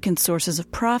significant sources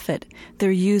of profit. They're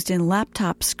used in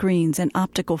laptop screens and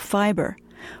optical fiber.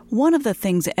 One of the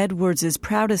things Edwards is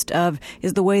proudest of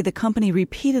is the way the company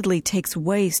repeatedly takes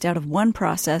waste out of one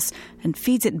process and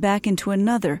feeds it back into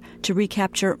another to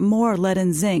recapture more lead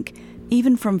and zinc,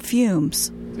 even from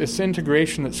fumes. This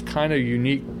integration that's kind of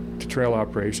unique to trail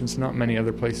operations. Not many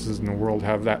other places in the world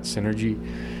have that synergy.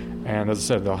 And as I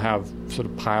said, they'll have sort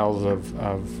of piles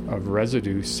of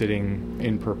residue sitting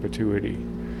in perpetuity.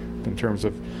 In terms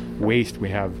of waste, we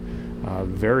have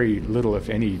very little, if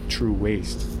any, true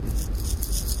waste.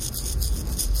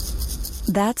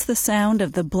 That's the sound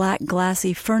of the black,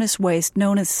 glassy furnace waste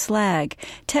known as slag.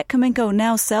 Teck Cominco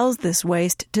now sells this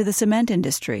waste to the cement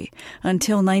industry.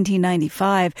 Until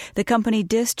 1995, the company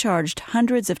discharged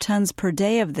hundreds of tons per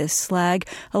day of this slag,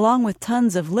 along with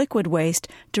tons of liquid waste,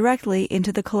 directly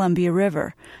into the Columbia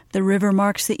River. The river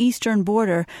marks the eastern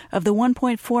border of the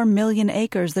 1.4 million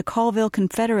acres the Colville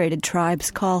Confederated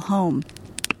Tribes call home.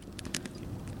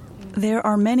 There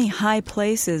are many high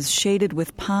places shaded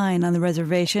with pine on the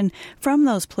reservation. From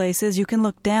those places, you can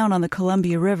look down on the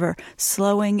Columbia River,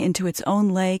 slowing into its own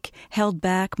lake, held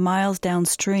back miles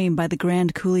downstream by the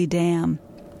Grand Coulee Dam.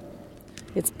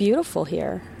 It's beautiful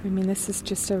here. I mean, this is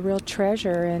just a real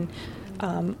treasure, and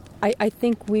I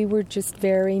think we were just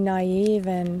very naive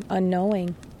and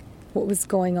unknowing what was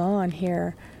going on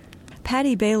here.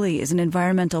 Patty Bailey is an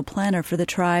environmental planner for the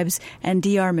tribes, and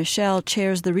D.R. Michelle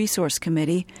chairs the resource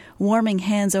committee. Warming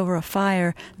hands over a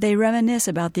fire, they reminisce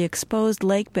about the exposed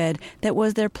lake bed that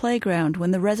was their playground when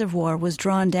the reservoir was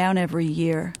drawn down every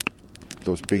year.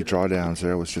 Those big drawdowns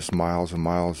there was just miles and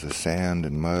miles of sand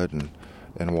and mud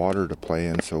and water to play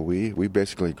in. So we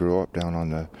basically grew up down on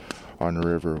the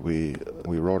river. We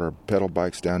rode our pedal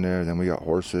bikes down there, then we got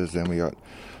horses, then we got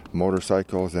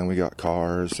motorcycles, then we got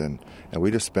cars, and we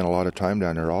just spent a lot of time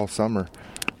down there all summer.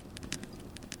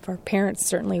 Our parents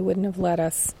certainly wouldn't have let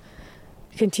us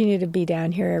continue to be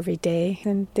down here every day,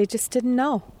 and they just didn't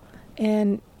know.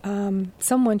 And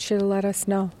someone should have let us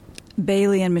know.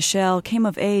 Bailey and Michelle came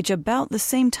of age about the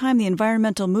same time the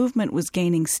environmental movement was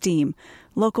gaining steam.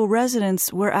 Local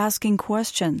residents were asking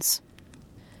questions.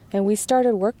 And we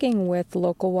started working with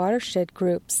local watershed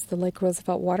groups, the Lake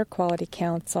Roosevelt Water Quality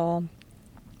Council,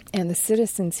 and the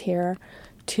citizens here,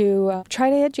 to try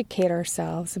to educate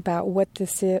ourselves about what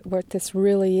this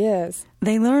really is.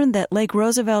 They learned that Lake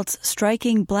Roosevelt's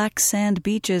striking black sand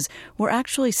beaches were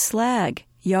actually slag,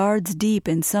 yards deep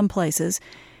in some places.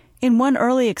 In one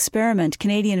early experiment,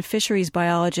 Canadian fisheries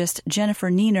biologist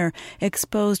Jennifer Neener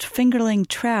exposed fingerling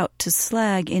trout to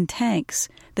slag in tanks.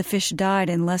 The fish died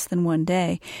in less than 1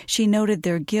 day. She noted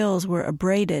their gills were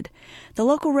abraded. The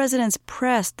local residents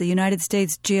pressed the United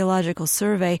States Geological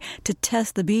Survey to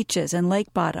test the beaches and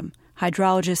lake bottom.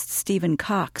 Hydrologist Stephen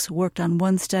Cox worked on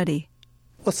one study.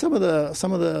 Well, some of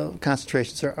the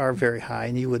concentrations are very high,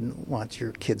 and you wouldn't want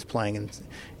your kids playing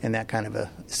in that kind of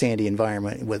a sandy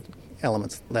environment with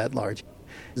elements that large.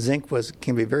 Zinc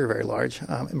can be very, very large.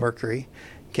 Mercury,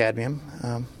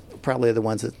 cadmium, probably the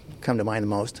ones that come to mind the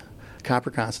most.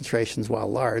 Copper concentrations, while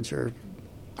large, are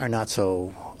not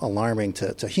so alarming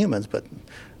to humans, but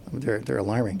they're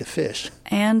alarming to fish.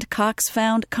 And Cox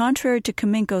found, contrary to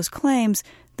Cominco's claims,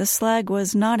 the slag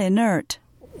was not inert.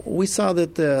 We saw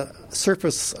that the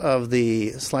surface of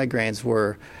the slag grains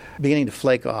were beginning to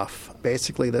flake off,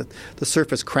 basically the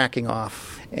surface cracking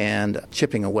off and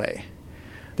chipping away.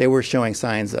 They were showing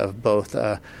signs of both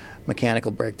mechanical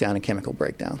breakdown and chemical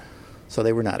breakdown, so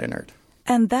they were not inert.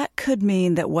 And that could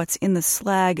mean that what's in the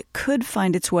slag could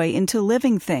find its way into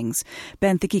living things.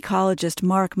 Benthic ecologist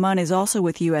Mark Munn is also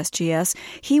with USGS.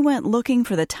 He went looking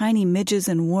for the tiny midges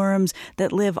and worms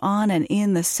that live on and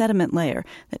in the sediment layer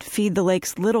that feed the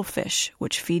lake's little fish,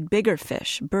 which feed bigger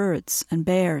fish, birds, and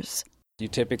bears. You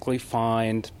typically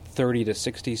find 30 to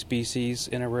 60 species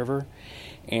in a river,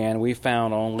 and we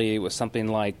found only with something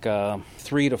like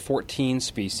 3 to 14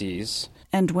 species.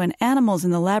 And when animals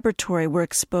in the laboratory were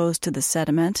exposed to the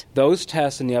sediment, those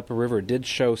tests in the upper river did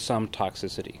show some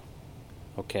toxicity.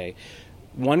 Okay.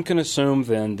 One can assume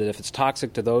then that if it's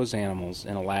toxic to those animals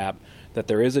in a lab, that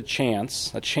there is a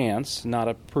chance, not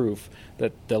a proof,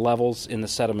 that the levels in the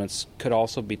sediments could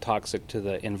also be toxic to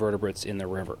the invertebrates in the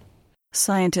river.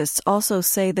 Scientists also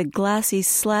say the glassy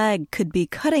slag could be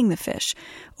cutting the fish,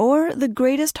 or the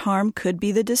greatest harm could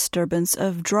be the disturbance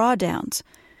of drawdowns.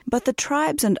 But the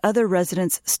tribes and other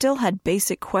residents still had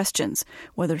basic questions,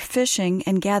 whether fishing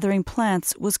and gathering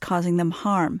plants was causing them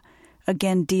harm.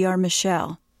 Again, Dr.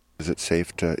 Michel. Is it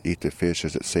safe to eat the fish?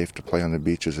 Is it safe to play on the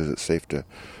beaches? Is it safe to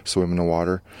swim in the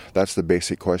water? That's the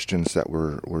basic questions that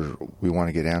we want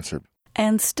to get answered.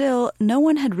 And still, no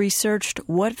one had researched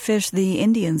what fish the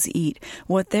Indians eat,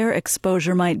 what their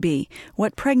exposure might be,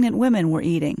 what pregnant women were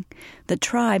eating. The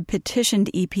tribe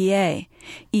petitioned EPA.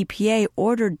 EPA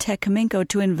ordered Tecumseh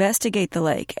to investigate the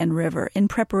lake and river in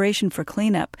preparation for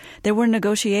cleanup. There were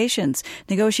negotiations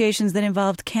that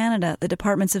involved Canada, the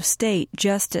Departments of State,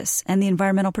 Justice, and the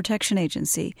Environmental Protection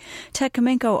Agency.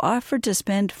 Tecumseh offered to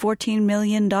spend $14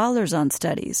 million on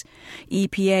studies.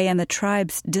 EPA and the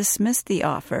tribes dismissed the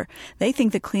offer. They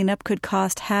think the cleanup could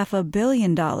cost $500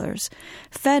 million.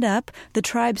 Fed up, the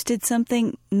tribes did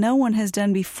something no one has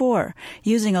done before.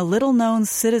 Using a little-known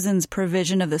citizens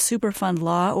provision of the Superfund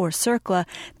law, or CERCLA,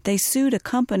 they sued a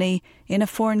company in a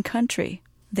foreign country.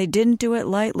 They didn't do it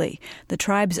lightly. The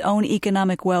tribe's own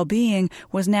economic well-being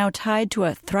was now tied to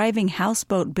a thriving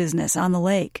houseboat business on the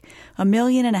lake. 1.5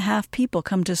 million people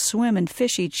come to swim and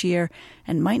fish each year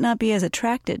and might not be as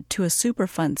attracted to a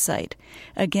Superfund site.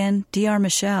 Again, Dr.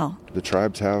 Michel. The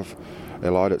tribes have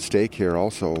a lot at stake here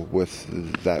also with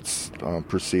that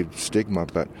perceived stigma,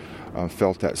 but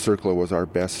felt that CERCLA was our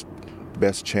best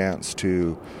chance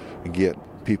to get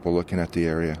people looking at the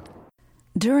area.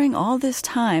 During all this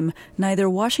time, neither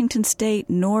Washington State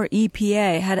nor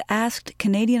EPA had asked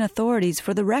Canadian authorities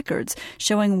for the records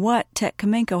showing what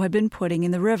Tecumseh had been putting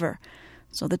in the river.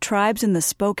 So the tribes in the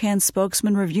Spokane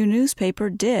Spokesman Review newspaper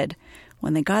did.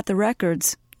 When they got the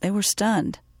records, they were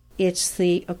stunned. It's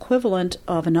the equivalent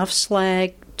of enough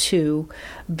slag to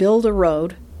build a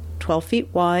road 12 feet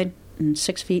wide and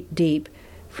 6 feet deep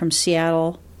from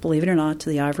Seattle, believe it or not, to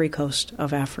the Ivory Coast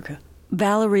of Africa.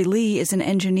 Valerie Lee is an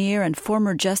engineer and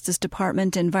former Justice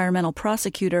Department environmental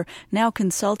prosecutor, now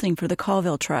consulting for the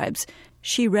Colville tribes.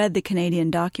 She read the Canadian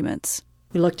documents.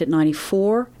 We looked at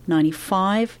 94,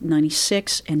 95,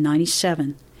 96, and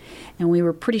 97, and we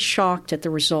were pretty shocked at the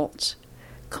results.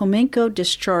 Cominco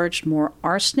discharged more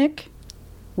arsenic,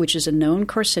 which is a known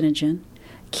carcinogen,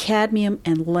 cadmium,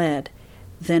 and lead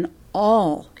than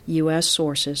all U.S.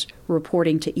 sources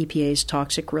reporting to EPA's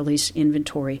toxic release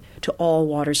inventory to all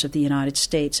waters of the United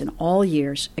States in all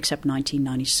years except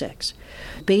 1996.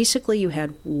 Basically, you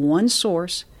had one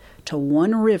source to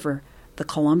one river, the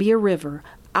Columbia River,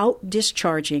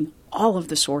 out-discharging all of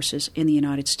the sources in the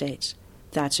United States.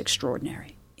 That's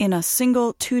extraordinary. In a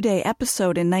single 2-day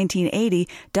episode in 1980,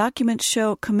 documents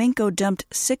show Cominco dumped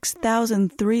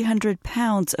 6,300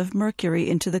 pounds of mercury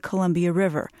into the Columbia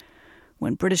River.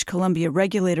 When British Columbia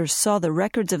regulators saw the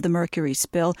records of the mercury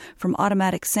spill from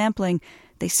automatic sampling,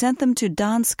 they sent them to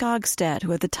Don Skogstad,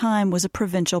 who at the time was a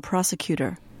provincial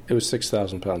prosecutor. It was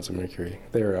 6,000 pounds of mercury.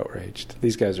 They were outraged.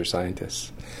 These guys are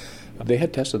scientists. They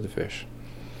had tested the fish.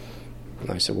 And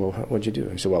I said, well, what'd you do?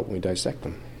 He said, well, we dissect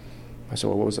them. I said,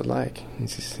 well, what was it like? He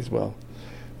says, well,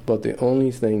 but the only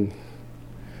thing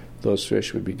those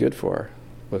fish would be good for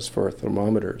was for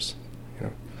thermometers,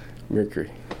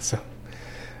 mercury. So,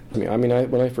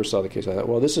 when I first saw the case, I thought,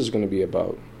 well, this is going to be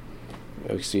about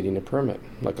exceeding a permit,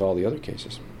 like all the other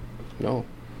cases. No,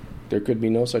 there could be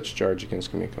no such charge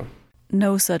against Cominco.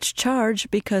 No such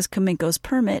charge because Cominco's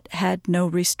permit had no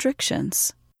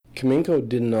restrictions. Cominco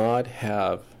did not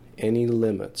have any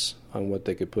limits on what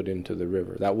they could put into the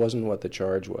river. That wasn't what the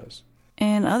charge was.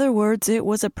 In other words, it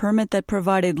was a permit that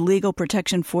provided legal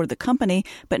protection for the company,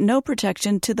 but no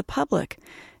protection to the public.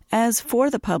 As for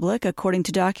the public, according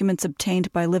to documents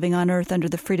obtained by Living on Earth under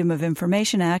the Freedom of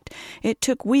Information Act, it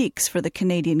took weeks for the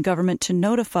Canadian government to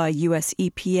notify U.S.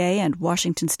 EPA and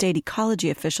Washington State ecology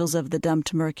officials of the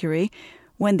dumped mercury.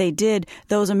 When they did,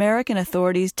 those American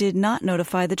authorities did not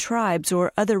notify the tribes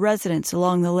or other residents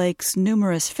along the lake's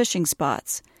numerous fishing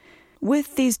spots.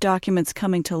 With these documents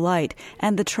coming to light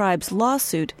and the tribe's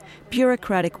lawsuit,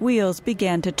 bureaucratic wheels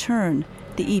began to turn.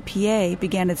 The EPA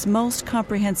began its most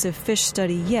comprehensive fish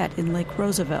study yet in Lake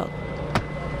Roosevelt.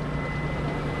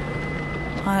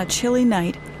 On a chilly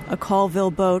night, a Colville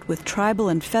boat with tribal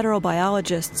and federal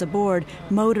biologists aboard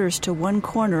motors to one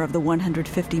corner of the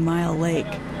 150-mile lake.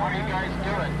 How are you guys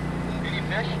doing? Any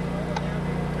fish?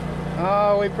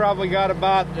 We probably got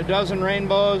about a dozen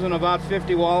rainbows and about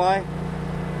 50 walleye.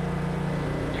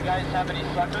 You guys have any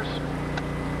suckers?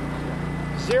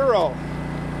 Zero.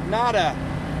 Nada.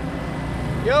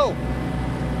 Yo.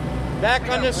 Back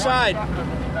on this side.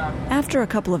 After a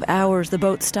couple of hours, the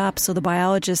boat stops so the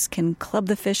biologists can club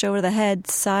the fish over the head,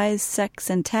 size, sex,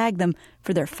 and tag them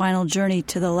for their final journey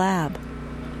to the lab.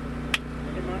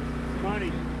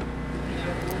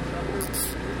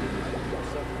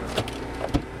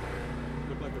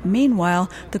 Meanwhile,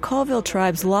 the Colville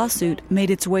tribe's lawsuit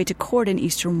made its way to court in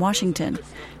eastern Washington.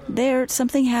 There,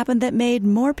 something happened that made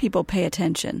more people pay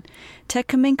attention.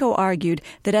 Tecominco argued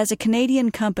that as a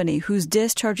Canadian company whose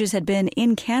discharges had been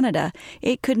in Canada,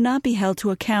 it could not be held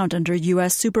to account under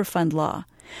U.S. Superfund law.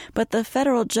 But the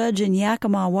federal judge in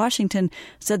Yakima, Washington,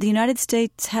 said the United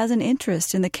States has an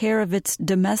interest in the care of its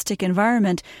domestic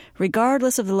environment,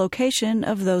 regardless of the location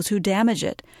of those who damage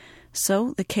it.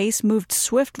 So the case moved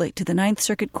swiftly to the Ninth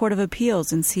Circuit Court of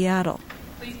Appeals in Seattle.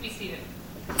 Please be seated.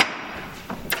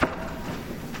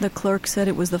 The clerk said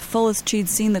it was the fullest she'd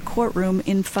seen the courtroom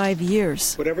in 5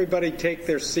 years. Would everybody take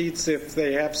their seats if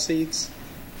they have seats?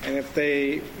 And if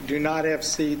they do not have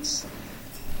seats,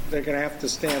 they're going to have to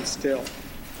stand still.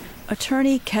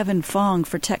 Attorney Kevin Fong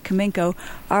for Tecominco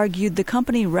argued the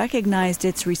company recognized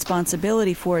its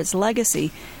responsibility for its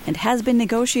legacy and has been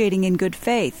negotiating in good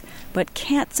faith, but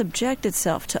can't subject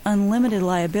itself to unlimited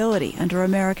liability under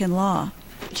American law.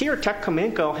 Here,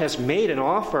 Tecominco has made an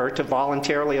offer to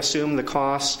voluntarily assume the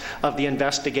costs of the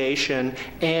investigation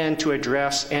and to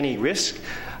address any risk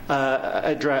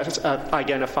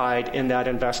identified in that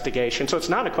investigation. So it's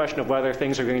not a question of whether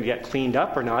things are going to get cleaned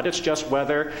up or not. It's just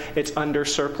whether it's under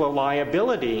CERCLA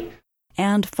liability.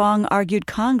 And Fong argued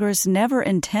Congress never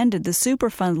intended the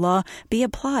Superfund law be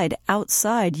applied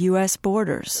outside U.S.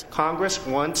 borders. Congress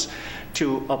wants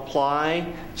to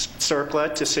apply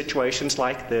CERCLA to situations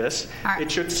like this. It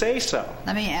should say so.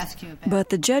 Let me ask you about. But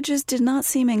the judges did not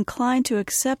seem inclined to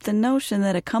accept the notion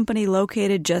that a company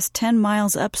located just 10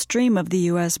 miles upstream of the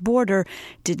U.S. border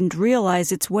didn't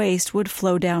realize its waste would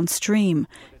flow downstream.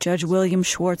 Judge William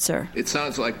Schwartzer. It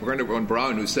sounds like Brenda von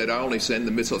Braun, who said, I only send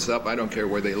the missiles up, I don't care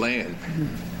where they land.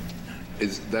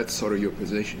 That's sort of your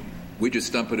position. We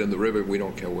just dump it in the river, we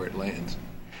don't care where it lands.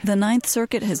 The Ninth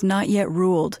Circuit has not yet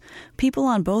ruled. People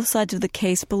on both sides of the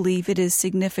case believe it is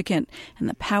significant, and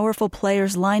the powerful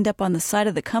players lined up on the side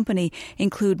of the company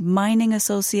include mining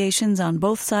associations on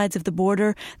both sides of the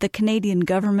border, the Canadian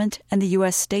government, and the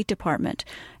U.S. State Department.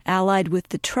 Allied with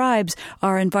the tribes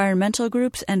are environmental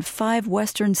groups and 5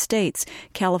 western states,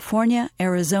 California,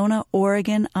 Arizona,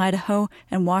 Oregon, Idaho,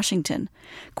 and Washington.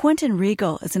 Quentin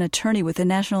Regal is an attorney with the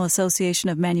National Association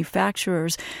of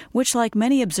Manufacturers, which, like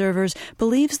many observers,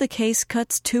 believes the case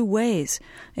cuts 2 ways.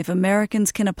 If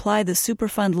Americans can apply the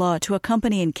Superfund law to a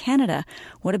company in Canada,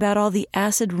 what about all the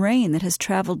acid rain that has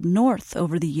traveled north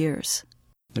over the years?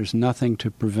 There's nothing to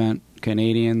prevent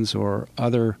Canadians or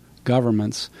other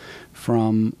governments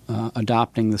from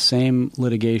adopting the same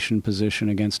litigation position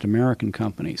against American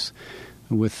companies.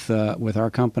 With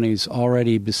our companies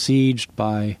already besieged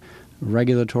by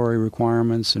regulatory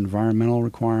requirements, environmental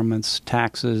requirements,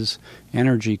 taxes,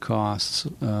 energy costs,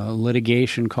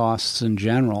 litigation costs in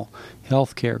general,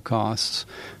 healthcare costs,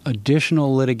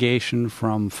 additional litigation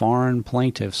from foreign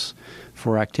plaintiffs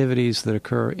for activities that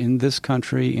occur in this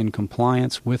country in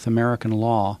compliance with American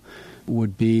law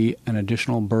would be an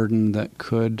additional burden that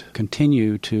could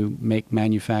continue to make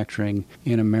manufacturing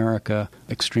in America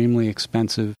extremely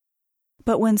expensive.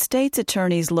 But when states'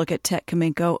 attorneys look at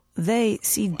Tecominco, they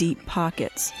see deep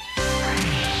pockets.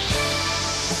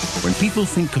 When people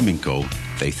think Cominco,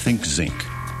 they think zinc,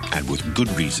 and with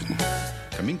good reason.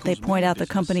 They point out the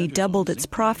company doubled its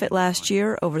profit last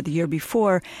year over the year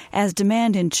before as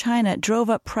demand in China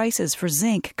drove up prices for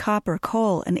zinc, copper,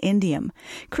 coal, and indium.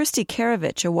 Christy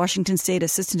Karavich, a Washington State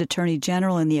Assistant Attorney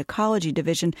General in the Ecology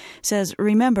Division, says,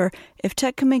 remember, if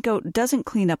Tecominco doesn't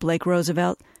clean up Lake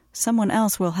Roosevelt, someone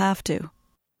else will have to.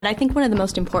 I think one of the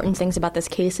most important things about this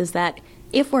case is that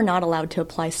if we're not allowed to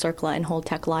apply CERCLA and hold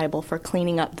Tech liable for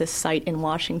cleaning up this site in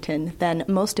Washington, then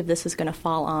most of this is going to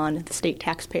fall on the state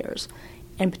taxpayers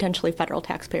and potentially federal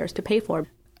taxpayers to pay for.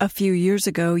 A few years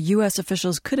ago, U.S.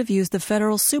 officials could have used the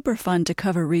federal Superfund to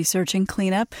cover research and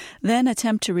cleanup, then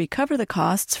attempt to recover the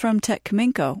costs from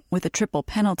Tecominco with a triple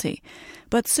penalty.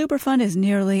 But Superfund is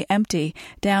nearly empty,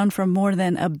 down from more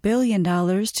than $1 billion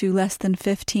to less than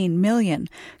 $15 million.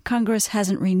 Congress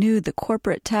hasn't renewed the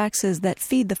corporate taxes that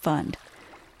feed the fund.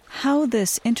 How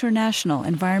this international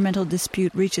environmental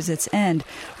dispute reaches its end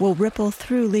will ripple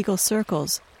through legal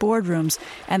circles, boardrooms,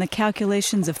 and the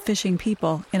calculations of fishing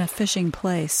people in a fishing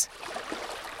place.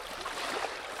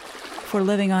 For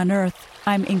Living on Earth,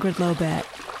 I'm Ingrid Lobet.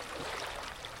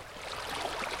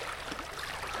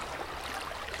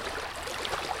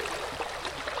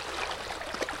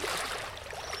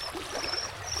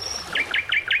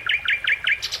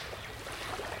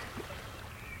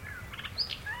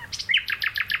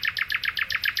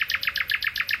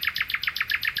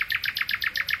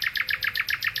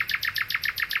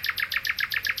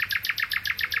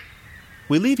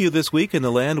 We leave you this week in the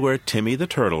land where Timmy the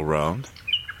Turtle roamed.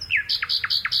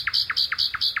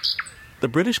 The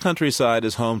British countryside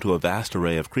is home to a vast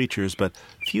array of creatures, but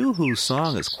few whose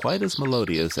song is quite as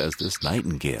melodious as this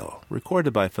nightingale,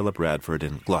 recorded by Philip Radford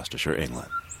in Gloucestershire, England.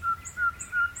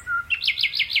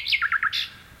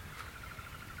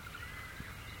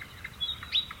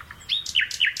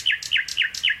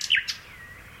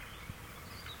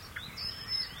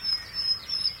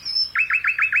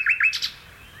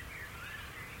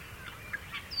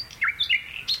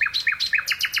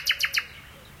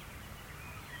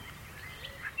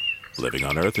 Living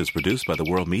on Earth is produced by the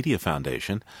World Media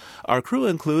Foundation. Our crew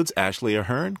includes Ashley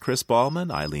Ahern, Chris Ballman,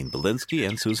 Eileen Belinsky,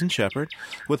 and Susan Shepard,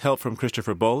 with help from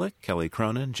Christopher Bolick, Kelly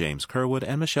Cronin, James Kerwood,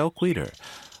 and Michelle Queter.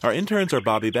 Our interns are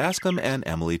Bobby Bascom and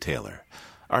Emily Taylor.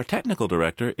 Our technical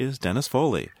director is Dennis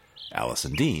Foley.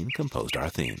 Allison Dean composed our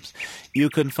themes. You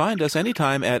can find us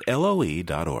anytime at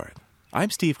LOE.org.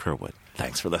 I'm Steve Kerwood.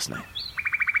 Thanks for listening.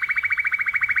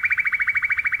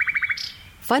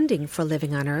 Funding for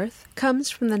Living on Earth comes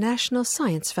from the National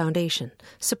Science Foundation,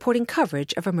 supporting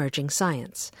coverage of emerging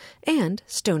science, and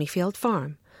Stonyfield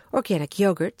Farm, organic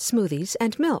yogurt, smoothies,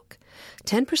 and milk.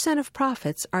 10% of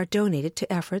profits are donated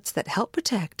to efforts that help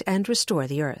protect and restore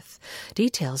the Earth.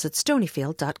 Details at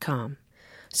stonyfield.com.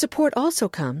 Support also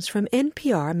comes from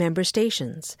NPR member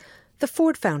stations, the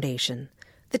Ford Foundation,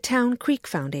 the Town Creek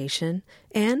Foundation,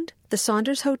 and the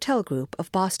Saunders Hotel Group of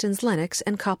Boston's Lenox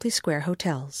and Copley Square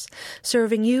hotels,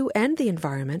 serving you and the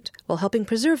environment while helping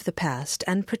preserve the past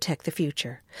and protect the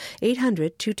future.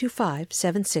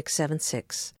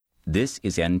 800-225-7676. This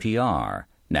is NPR,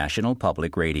 National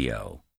Public Radio.